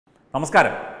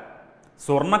നമസ്കാരം.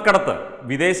 സ്വർണ്ണക്കടത്ത്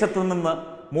വിദേശത്തു നിന്ന്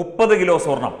 30 കിലോ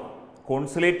സ്വർണം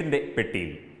കോൺസുലേറ്റിൻ്റെ പെട്ടിയിൽ.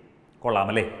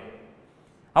 കൊള്ളാമല്ലേ?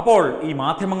 അപ്പോൾ ഈ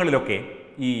മാധ്യമങ്ങളിലൊക്കെ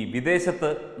ഈ വിദേശത്ത്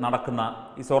നടക്കുന്ന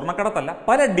ഈ സ്വർണ്ണക്കടത്തല്ല,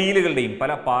 പല ഡീലുകളുടെയും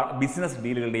പല ബിസിനസ്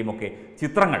ഡീലുകളുടെയും ഒക്കെ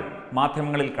ചിത്രങ്ങൾ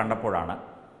മാധ്യമങ്ങളിൽ കണ്ടപ്പോഴാണ്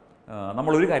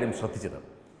നമ്മളൊരു കാര്യം ശ്രദ്ധിച്ചത്.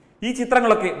 ഈ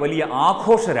ചിത്രങ്ങളൊക്കെ വലിയ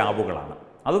ആഘോഷരാവുകളാണ്.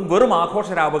 അതും വെറും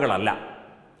ആഘോഷരാവുകളല്ല,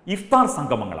 ഇഫ്താർ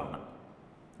സംഗമങ്ങളാണ്.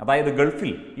 അതായത്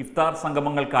ഗൾഫിൽ ഇഫ്താർ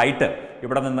സംഗമങ്ങൾക്കായിട്ട്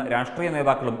ഇവിടെ നിന്ന് രാഷ്ട്രീയ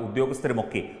നേതാക്കളും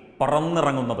ഉദ്യോഗസ്ഥരുമൊക്കെ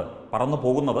പറന്നു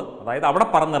പോകുന്നത്, അതായത് അവിടെ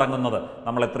പറന്നിറങ്ങുന്നത്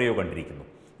നമ്മൾ എത്രയോ കണ്ടിരിക്കുന്നു.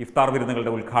 ഇഫ്താർ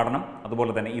വിരുന്നുകളുടെ ഉദ്ഘാടനം,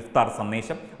 അതുപോലെ തന്നെ ഇഫ്താർ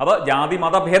സന്ദേശം, അത് ജാതി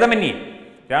മത ഭേദമന്യേ,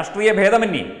 രാഷ്ട്രീയ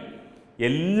ഭേദമന്യേ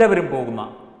എല്ലാവരും പോകുന്ന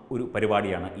ഒരു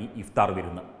പരിപാടിയാണ് ഈ ഇഫ്താർ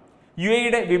വിരുന്ന്.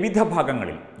 UAE-യുടെ വിവിധ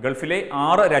ഭാഗങ്ങളിൽ, ഗൾഫിലെ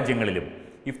 6 രാജ്യങ്ങളിലും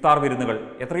ഇഫ്താർ വിരുന്നുകൾ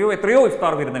എത്രയോ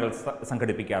ഇഫ്താർ വിരുന്നുകൾ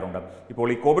സംഘടിപ്പിക്കാറുണ്ട്. ഇപ്പോൾ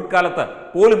ഈ കോവിഡ് കാലത്ത്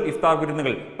പോലും ഇഫ്താർ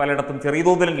വിരുന്നുകൾ പലയിടത്തും ചെറിയ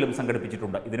തോതിലെങ്കിലും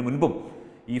സംഘടിപ്പിച്ചിട്ടുണ്ട്. ഇതിനു മുൻപും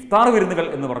ഇഫ്താർ വിരുന്നുകൾ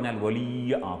എന്ന് പറഞ്ഞാൽ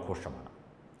വലിയ ആഘോഷമാണ്.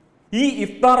 ഈ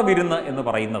ഇഫ്താർ വിരുന്ന് എന്ന്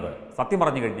പറയുന്നത് സത്യം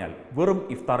പറഞ്ഞു കഴിഞ്ഞാൽ വെറും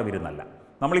ഇഫ്താർ വിരുന്നല്ല.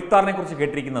 നമ്മൾ ഇഫ്താറിനെ കുറിച്ച്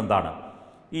കേട്ടിരിക്കുന്നത് എന്താണ്?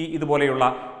 ഇതുപോലെയുള്ള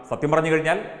സത്യം പറഞ്ഞു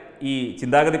കഴിഞ്ഞാൽ ഈ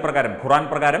ചിന്താഗതി പ്രകാരം, ഖുറാൻ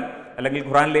പ്രകാരം, അല്ലെങ്കിൽ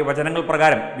ഖുറാനിലെ വചനങ്ങൾ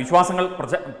പ്രകാരം, വിശ്വാസങ്ങൾ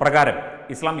പ്രകാരം,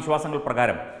 ഇസ്ലാം വിശ്വാസങ്ങൾ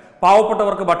പ്രകാരം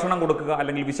പാവപ്പെട്ടവർക്ക് ഭക്ഷണം കൊടുക്കുക,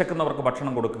 അല്ലെങ്കിൽ വിശക്കുന്നവർക്ക്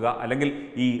ഭക്ഷണം കൊടുക്കുക, അല്ലെങ്കിൽ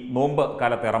ഈ നോമ്പ്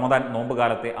കാലത്തെ, റമദാൻ നോമ്പ്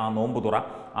കാലത്തെ ആ നോമ്പ് തുറ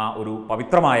ആ ഒരു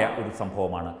പവിത്രമായ ഒരു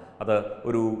സംഭവമാണ്. അത്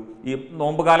ഈ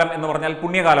നോമ്പ് കാലം എന്ന് പറഞ്ഞാൽ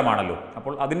പുണ്യകാലമാണല്ലോ.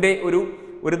 അപ്പോൾ അതിൻ്റെ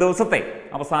ഒരു ദിവസത്തെ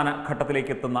അവസാന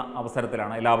ഘട്ടത്തിലേക്ക് എത്തുന്ന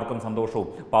അവസരത്തിലാണ് എല്ലാവർക്കും സന്തോഷവും,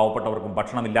 പാവപ്പെട്ടവർക്കും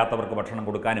ഭക്ഷണമില്ലാത്തവർക്ക് ഭക്ഷണം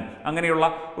കൊടുക്കാനും അങ്ങനെയുള്ള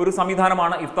ഒരു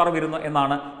സംവിധാനമാണ് ഇഫ്താർ വിരുന്ന്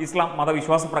എന്നാണ് ഇസ്ലാം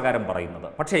മതവിശ്വാസപ്രകാരം പറയുന്നത്.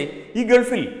 പക്ഷേ ഈ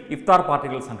ഗൾഫിൽ ഇഫ്താർ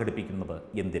പാർട്ടികൾ സംഘടിപ്പിക്കുന്നത്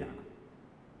എന്തിനാണ്?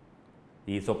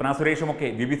 ഈ സ്വപ്ന സുരേഷുമൊക്കെ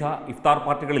വിവിധ ഇഫ്താർ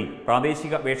പാർട്ടികളിൽ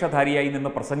പ്രാദേശിക വേഷധാരിയായി നിന്ന്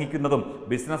പ്രസംഗിക്കുന്നതും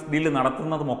ബിസിനസ് ഡീൽ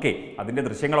നടത്തുന്നതുമൊക്കെ, അതിൻ്റെ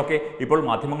ദൃശ്യങ്ങളൊക്കെ ഇപ്പോൾ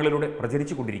മാധ്യമങ്ങളിലൂടെ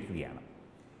പ്രചരിച്ചു കൊണ്ടിരിക്കുകയാണ്.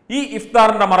 ഈ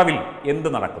ഇഫ്താറിൻ്റെ മറവിൽ എന്ത്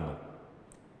നടക്കുന്നു?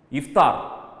 ഇഫ്താർ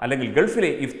അല്ലെങ്കിൽ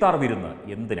ഗൾഫിലെ ഇഫ്താർ വിരുന്ന്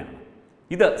എന്തിനാണ്?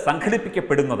 ഇത്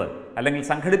സംഘടിപ്പിക്കപ്പെടുന്നത് അല്ലെങ്കിൽ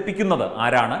സംഘടിപ്പിക്കുന്നത്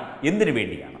ആരാണ്? എന്തിനു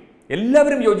വേണ്ടിയാണ്?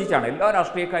 എല്ലാവരും യോജിച്ചാണ്. എല്ലാ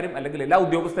രാഷ്ട്രീയക്കാരും അല്ലെങ്കിൽ എല്ലാ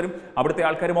ഉദ്യോഗസ്ഥരും അവിടുത്തെ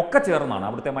ആൾക്കാരും ഒക്കെ ചേർന്നാണ്.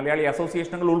 അവിടുത്തെ മലയാളി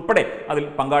അസോസിയേഷനുകൾ ഉൾപ്പെടെ അതിൽ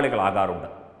പങ്കാളികളാകാറുണ്ട്.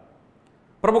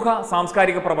 പ്രമുഖ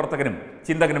സാംസ്കാരിക പ്രവർത്തകനും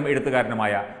ചിന്തകനും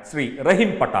എഴുത്തുകാരനുമായ ശ്രീ റഹീം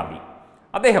പട്ടാമ്പി,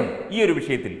 അദ്ദേഹം ഈ ഒരു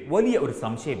വിഷയത്തിൽ വലിയ ഒരു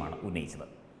സംശയമാണ് ഉന്നയിച്ചത്.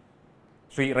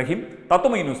 ശ്രീ റഹീം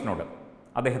തത്വമയി ന്യൂസിനോട്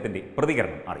അദ്ദേഹത്തിന്റെ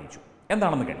പ്രതികരണം അറിയിച്ചു.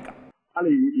 എന്താണെന്ന് കേൾക്കാം.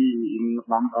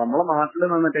 നമ്മളെ നാട്ടിൽ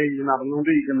നിന്നിട്ട് ഈ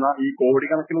നടന്നുകൊണ്ടിരിക്കുന്ന ഈ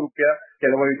കോടിക്കണക്കിന് റുപ്യ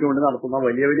ചെലവഴിച്ചുകൊണ്ട് നടത്തുന്ന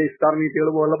വലിയ വലിയ ഇഫ്താർ മീറ്റുകൾ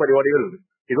പോലുള്ള പരിപാടികളുണ്ട്.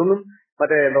 ഇതൊന്നും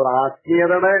എന്താ പറയുക,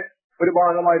 ആത്മീയതയുടെ ഒരു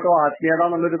ഭാഗമായിട്ടോ ആത്മീയത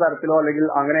എന്നുള്ളൊരു തരത്തിലോ അല്ലെങ്കിൽ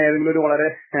അങ്ങനെ ഏതെങ്കിലും ഒരു വളരെ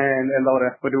എന്താ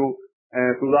പറയാ ഒരു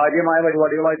സുതാര്യമായ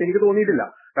പരിപാടികളായിട്ട് എനിക്ക് തോന്നിയിട്ടില്ല.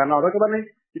 കാരണം അതൊക്കെ തന്നെ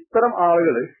ഇത്തരം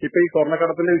ആളുകൾ, ഇപ്പൊ ഈ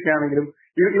സ്വർണ്ണക്കടത്തിന്റെ വിഷയമാണെങ്കിലും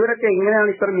ഇവരൊക്കെ എങ്ങനെയാണ്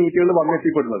ഇത്തരം മീറ്റുകളിൽ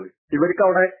വന്നെത്തിപ്പെടുന്നത്? ഇവർക്ക്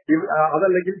അവിടെ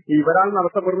അതല്ലെങ്കിൽ ഇവരാൽ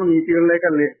നടത്തപ്പെടുന്ന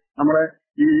മീറ്റുകളിലേക്കല്ലേ നമ്മുടെ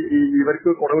ഇവർക്ക്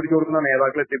കൊടപിടിച്ചു കൊടുക്കുന്ന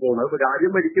നേതാക്കൾ എത്തിപ്പോകുന്നത്? ഇപ്പൊ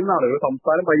രാജ്യം ഭരിക്കുന്ന ആളുകൾ,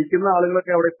 സംസ്ഥാനം ഭരിക്കുന്ന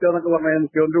ആളുകളൊക്കെ അവിടെ എത്തുക എന്നൊക്കെ പറഞ്ഞു കഴിഞ്ഞാൽ,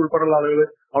 മുഖ്യമന്ത്രി ഉൾപ്പെടെയുള്ള ആളുകൾ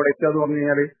അവിടെ എത്തുക എന്ന് പറഞ്ഞു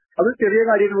കഴിഞ്ഞാൽ അത് ചെറിയ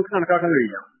കാര്യം നമുക്ക് കണക്കാക്കാൻ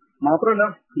കഴിയില്ല. മാത്രമല്ല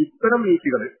ഇത്തരം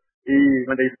മീറ്റുകൾ, ഈ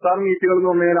ഇഫ്താർ മീറ്റുകൾ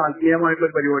എന്ന് പറഞ്ഞു കഴിഞ്ഞാൽ ആത്മീയമായിട്ടുള്ള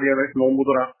ഒരു പരിപാടിയാണ്.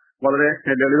 നോമ്പുതുറ വളരെ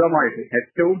ലളിതമായിട്ട്,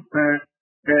 ഏറ്റവും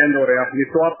എന്താ പറയാ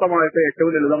നിസ്വാർത്ഥമായിട്ട്, ഏറ്റവും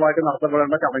ലളിതമായിട്ട്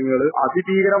നടത്തപ്പെടേണ്ട ചടങ്ങുകൾ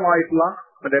അതിഭീകരമായിട്ടുള്ള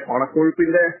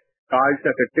പണക്കൊഴുപ്പിന്റെ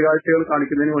കെട്ടുകാഴ്ചകൾ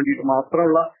കാണിക്കുന്നതിന് വേണ്ടിയിട്ട്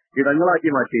മാത്രമുള്ള ഇടങ്ങളാക്കി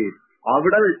മാറ്റുകയും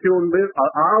അവിടെ വെച്ചുകൊണ്ട്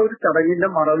ആ ഒരു ചടങ്ങിന്റെ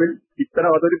മറവിൽ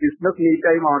അതൊരു ബിസിനസ്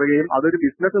മീറ്റായി മാറുകയും, അതൊരു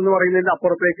ബിസിനസ് എന്ന് പറയുന്നതിന്റെ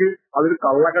അപ്പുറത്തേക്ക് അതൊരു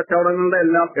കള്ളക്കച്ചവടങ്ങളുടെ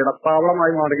എല്ലാം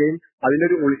ഇടത്താവളമായി മാറുകയും, അതിന്റെ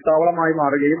ഒരു ഒളിത്താവളമായി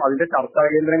മാറുകയും, അതിന്റെ ചർച്ചാ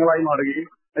കേന്ദ്രങ്ങളായി മാറുകയും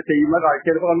ചെയ്യുന്ന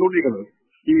കാഴ്ചയാണ് ഇപ്പൊ കണ്ടുകൊണ്ടിരിക്കുന്നത്.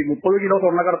 ഈ 30 കിലോ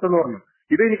സ്വർണ്ണക്കടത്ത് എന്ന് പറഞ്ഞു,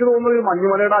 ഇത് എനിക്ക് തോന്നുന്നത് ഒരു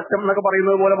മഞ്ഞുമലയുടെ അറ്റം എന്നൊക്കെ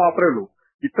പറയുന്നത് പോലെ മാത്രമേ ഉള്ളൂ.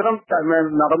 ഇത്തരം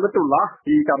നടന്നിട്ടുള്ള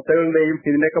ഈ ചർച്ചകളുടെയും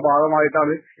ഇതിന്റെയൊക്കെ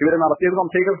ഭാഗമായിട്ടാണ് ഇവരെ നടത്തിയത്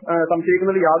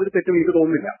സംശയിക്കുന്നതിൽ യാതൊരു തെറ്റും എനിക്ക്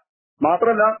തോന്നുന്നില്ല.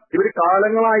 മാത്രമല്ല ഇവർ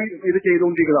കാലങ്ങളായി ഇത്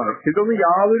ചെയ്തുകൊണ്ടിരിക്കുന്നതാണ്. ഇതൊന്നും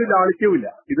യാതൊരു ലാളിത്യവുമില്ല.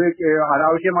 ഇത്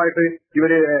അനാവശ്യമായിട്ട്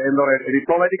ഇവര് എന്താ പറയുക,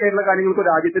 ഡിപ്ലോമാറ്റിക് ആയിട്ടുള്ള കാര്യങ്ങൾക്ക്,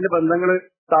 രാജ്യത്തിന്റെ ബന്ധങ്ങൾ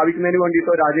സ്ഥാപിക്കുന്നതിന്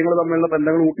വേണ്ടിയിട്ടോ, രാജ്യങ്ങൾ തമ്മിലുള്ള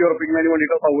ബന്ധങ്ങൾ ഊട്ടിയുറപ്പിക്കുന്നതിന്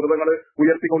വേണ്ടിയിട്ടോ, സൗഹൃദങ്ങൾ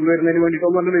ഉയർത്തിക്കൊണ്ടുവരുന്നതിന് വേണ്ടിയിട്ടോ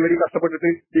ഒന്നും ഇവർ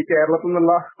കഷ്ടപ്പെട്ടിട്ട് ഈ കേരളത്തിൽ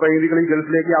നിന്നുള്ള പ്രതിനിധികൾ ഈ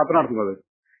ഗൾഫിലേക്ക് യാത്ര നടത്തുന്നത്.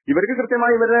 ഇവർക്ക്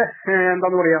കൃത്യമായി ഇവരുടെ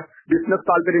എന്താന്ന് പറയാ ബിസിനസ്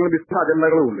താല്പര്യങ്ങളും ബിസിനസ്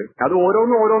അജണ്ടകളും ഉണ്ട്. അത്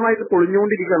ഓരോന്നായിട്ട്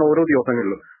പൊളിഞ്ഞുകൊണ്ടിരിക്കുകയാണ് ഓരോ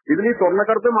ദിവസങ്ങളിലും. ഇതിൽ ഈ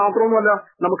സ്വർണ്ണക്കടത്ത് മാത്രമൊന്നുമല്ല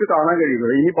നമുക്ക് കാണാൻ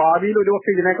കഴിയുന്നത്. ഇനി ഭാവിയിൽ ഒരുപക്ഷെ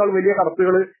ഇതിനേക്കാൾ വലിയ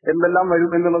കടത്തുകൾ എന്തെല്ലാം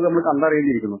വരും എന്നുള്ളത് നമ്മൾ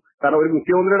കണ്ടറിയേണ്ടിയിരിക്കുന്നു. കാരണം ഒരു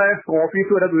മുഖ്യമന്ത്രിയുടെ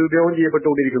ഓഫീസ് വരെ ദുരുപയോഗം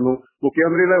ചെയ്യപ്പെട്ടുകൊണ്ടിരിക്കുന്നു.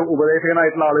 മുഖ്യമന്ത്രിയുടെ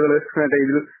ഉപദേശകനായിട്ടുള്ള ആളുകൾ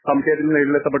ഇതിൽ സംശയത്തിന്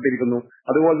നേരിലെത്തപ്പെട്ടിരിക്കുന്നു.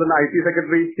 അതുപോലെ തന്നെ IT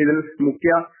സെക്രട്ടറി ഇതിൽ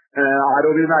മുഖ്യ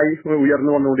ആരോപിതനായി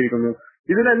ഉയർന്നു വന്നുകൊണ്ടിരിക്കുന്നു.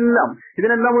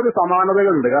 ഇതിനെല്ലാം ഒരു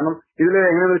സമാനതകളുണ്ട്. കാരണം ഇതിൽ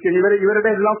എങ്ങനെയാണെന്ന് വെച്ച് കഴിഞ്ഞാൽ ഇവരുടെ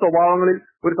എല്ലാ സ്വഭാവങ്ങളിൽ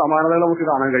ഒരു സമാനതകൾ നമുക്ക്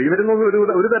കാണാൻ കഴിയും. ഇവരൊന്നും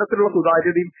ഒരു തരത്തിലുള്ള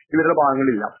സുതാര്യതയും ഇവരുടെ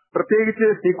ഭാഗങ്ങളില്ല. പ്രത്യേകിച്ച്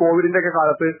ഈ കോവിഡിന്റെ ഒക്കെ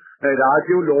കാലത്ത്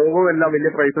രാജ്യവും ലോകവും എല്ലാം വലിയ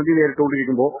പ്രതിസന്ധി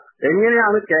നേരിട്ടുകൊണ്ടിരിക്കുമ്പോൾ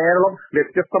എങ്ങനെയാണ് കേരളം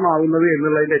വ്യത്യസ്തമാകുന്നത്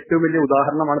എന്നുള്ളതിന്റെ ഏറ്റവും വലിയ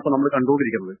ഉദാഹരണമാണ് ഇപ്പൊ നമ്മൾ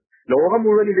കണ്ടുകൊണ്ടിരിക്കുന്നത്. ലോകം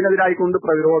മുഴുവൻ ഇതിനെതിരായിക്കൊണ്ട്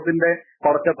പ്രതിരോധത്തിന്റെ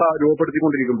പടച്ചട്ട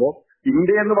രൂപപ്പെടുത്തിക്കൊണ്ടിരിക്കുമ്പോൾ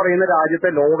ഇന്ത്യ എന്ന് പറയുന്ന രാജ്യത്തെ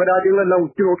ലോകരാജ്യങ്ങളെല്ലാം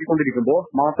ഉറ്റുനോക്കിക്കൊണ്ടിരിക്കുമ്പോൾ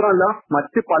മാത്രമല്ല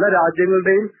മറ്റ് പല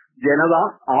രാജ്യങ്ങളുടെയും ജനത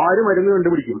ആര് മരുന്ന്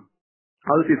കണ്ടുപിടിക്കും,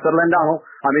 അത് സ്വിറ്റ്സർലൻഡ് ആണോ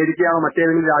അമേരിക്കയാണോ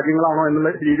മറ്റേതെങ്കിലും രാജ്യങ്ങളാണോ എന്നുള്ള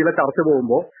രീതിയിലെ ചർച്ച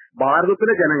പോകുമ്പോൾ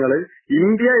ഭാരതത്തിലെ ജനങ്ങള്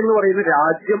ഇന്ത്യ എന്ന് പറയുന്ന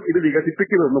രാജ്യം ഇത്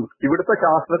വികസിപ്പിക്കുമെന്നും ഇവിടുത്തെ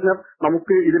ശാസ്ത്രജ്ഞർ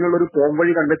നമുക്ക് ഇതിനുള്ളൊരു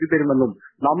പോംവഴി കണ്ടെത്തി തരുമെന്നും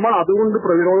നമ്മൾ അതുകൊണ്ട്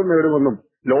പ്രതിരോധം നേടുമെന്നും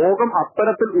ലോകം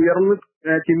അത്തരത്തിൽ ഉയർന്ന്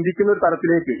ചിന്തിക്കുന്ന ഒരു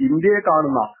തരത്തിലേക്ക് ഇന്ത്യയെ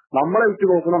കാണുന്ന, നമ്മളെ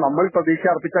ഉറ്റുനോക്കുന്ന, നമ്മൾ പ്രതീക്ഷ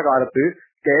അർപ്പിച്ച കാലത്ത്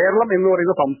കേരളം എന്ന്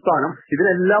പറയുന്ന സംസ്ഥാനം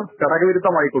ഇതിനെല്ലാം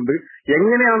ഘടകവിരുദ്ധമായിക്കൊണ്ട്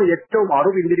എങ്ങനെയാണ് ഏറ്റവും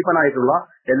അറിവിന്തിരിപ്പനായിട്ടുള്ള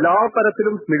എല്ലാ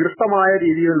തരത്തിലും നികൃഷ്ടമായ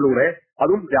രീതികളിലൂടെ,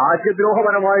 അതും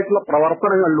രാജ്യദ്രോഹപരമായിട്ടുള്ള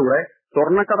പ്രവർത്തനങ്ങളിലൂടെ,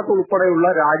 സ്വർണ്ണക്കടത്ത് ഉൾപ്പെടെയുള്ള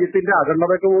രാജ്യത്തിന്റെ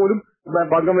അഖണ്ഡതയ്ക്ക് പോലും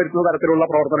ഭംഗം വരുത്തുന്ന തരത്തിലുള്ള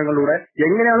പ്രവർത്തനങ്ങളിലൂടെ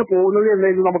എങ്ങനെയാണ് പോകുന്നത്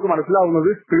എന്നതിൽ നമുക്ക് മനസ്സിലാവുന്നത്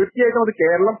തീർച്ചയായിട്ടും അത്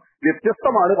കേരളം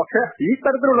വ്യത്യസ്തമാണ്. പക്ഷെ ഈ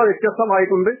തരത്തിലുള്ള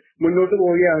വ്യത്യസ്തമായിക്കൊണ്ട് മുന്നോട്ട്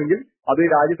പോവുകയാണെങ്കിൽ അത്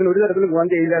രാജ്യത്തിന് ഒരു തരത്തിലും ഗുണം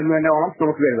ചെയ്യില്ല എന്ന് തന്നെ വേണം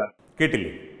നമുക്ക് കരുതാൻ.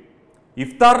 കേട്ടില്ലേ?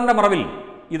 ഇഫ്താറിന്റെ മറവിൽ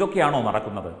ഇതൊക്കെയാണോ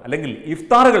നടക്കുന്നത്? അല്ലെങ്കിൽ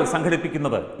ഇഫ്താറുകൾ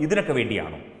സംഘടിപ്പിക്കുന്നത് ഇതിനൊക്കെ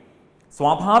വേണ്ടിയാണോ?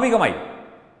 സ്വാഭാവികമായി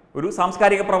ഒരു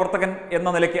സാംസ്കാരിക പ്രവർത്തകൻ എന്ന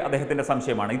നിലയ്ക്ക് അദ്ദേഹത്തിന്റെ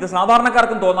സംശയമാണ്. ഇത്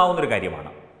സാധാരണക്കാർക്കും തോന്നാവുന്നൊരു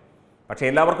കാര്യമാണ്. പക്ഷേ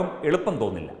എല്ലാവർക്കും എളുപ്പം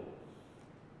തോന്നില്ല.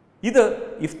 ഇത്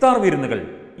ഇഫ്താർ വിരുന്നുകൾ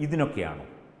ഇതിനൊക്കെയാണോ?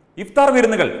 ഇഫ്താർ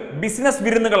വിരുന്നുകൾ ബിസിനസ്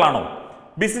വിരുന്നുകളാണോ?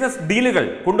 ബിസിനസ് ഡീലുകൾ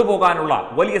കൊണ്ടുപോകാനുള്ള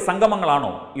വലിയ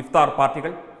സംഗമങ്ങളാണോ ഇഫ്താർ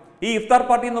പാർട്ടികൾ? ഈ ഇഫ്താർ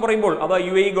പാർട്ടി എന്ന് പറയുമ്പോൾ അത്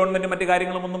UAE ഗവൺമെന്റ് മറ്റു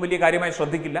കാര്യങ്ങളും ഒന്നും വലിയ കാര്യമായി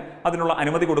ശ്രദ്ധിക്കില്ല. അതിനുള്ള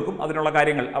അനുമതി കൊടുക്കും, അതിനുള്ള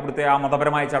കാര്യങ്ങൾ അവിടുത്തെ ആ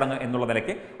മതപരമായ ചടങ്ങ് എന്നുള്ള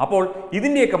നിലയ്ക്ക്. അപ്പോൾ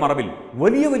ഇതിൻ്റെയൊക്കെ മറവിൽ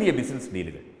വലിയ വലിയ ബിസിനസ്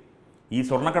ഡീലുകൾ. ഈ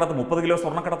സ്വർണ്ണക്കടത്ത് 30 കിലോ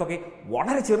സ്വർണ്ണക്കടത്തൊക്കെ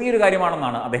വളരെ ചെറിയൊരു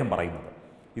കാര്യമാണെന്നാണ് അദ്ദേഹം പറയുന്നത്.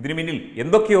 ഇതിനു പിന്നിൽ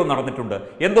എന്തൊക്കെയോ നടന്നിട്ടുണ്ട്,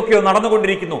 എന്തൊക്കെയോ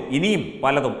നടന്നുകൊണ്ടിരിക്കുന്നു, ഇനിയും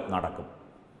പലതും നടക്കും.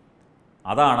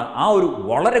 അതാണ് ആ ഒരു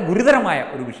വളരെ ഗുരുതരമായ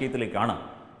ഒരു വിഷയത്തിലേക്കാണ്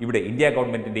ഇവിടെ ഇന്ത്യ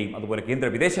ഗവൺമെന്റിന്റെയും അതുപോലെ കേന്ദ്ര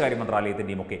വിദേശകാര്യ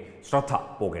മന്ത്രാലയത്തിന്റെയും ഒക്കെ ശ്രദ്ധ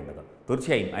പോകേണ്ടത്.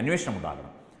 തീർച്ചയായും അന്വേഷണം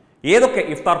ഉണ്ടാകണം. ഏതൊക്കെ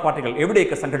ഇഫ്താർ പാർട്ടികൾ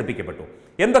എവിടെയൊക്കെ സംഘടിപ്പിക്കപ്പെട്ടു,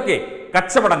 എന്തൊക്കെ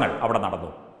കച്ചവടങ്ങൾ അവിടെ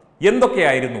നടന്നു,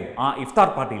 എന്തൊക്കെയായിരുന്നു ആ ഇഫ്താർ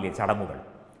പാർട്ടിയിലെ ചടങ്ങുകൾ,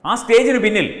 ആ സ്റ്റേജിന്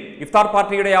പിന്നിൽ ഇഫ്താർ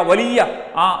പാർട്ടിയുടെ ആ വലിയ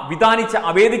ആ വിധാനിച്ച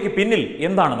ആ വേദിക്ക് പിന്നിൽ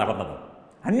എന്താണ് നടന്നത്?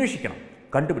 അന്വേഷിക്കണം,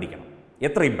 കണ്ടുപിടിക്കണം,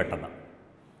 എത്രയും പെട്ടെന്ന്.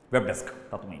 വെബ് ഡെസ്ക്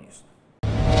തത്വമൈ ന്യൂസ്.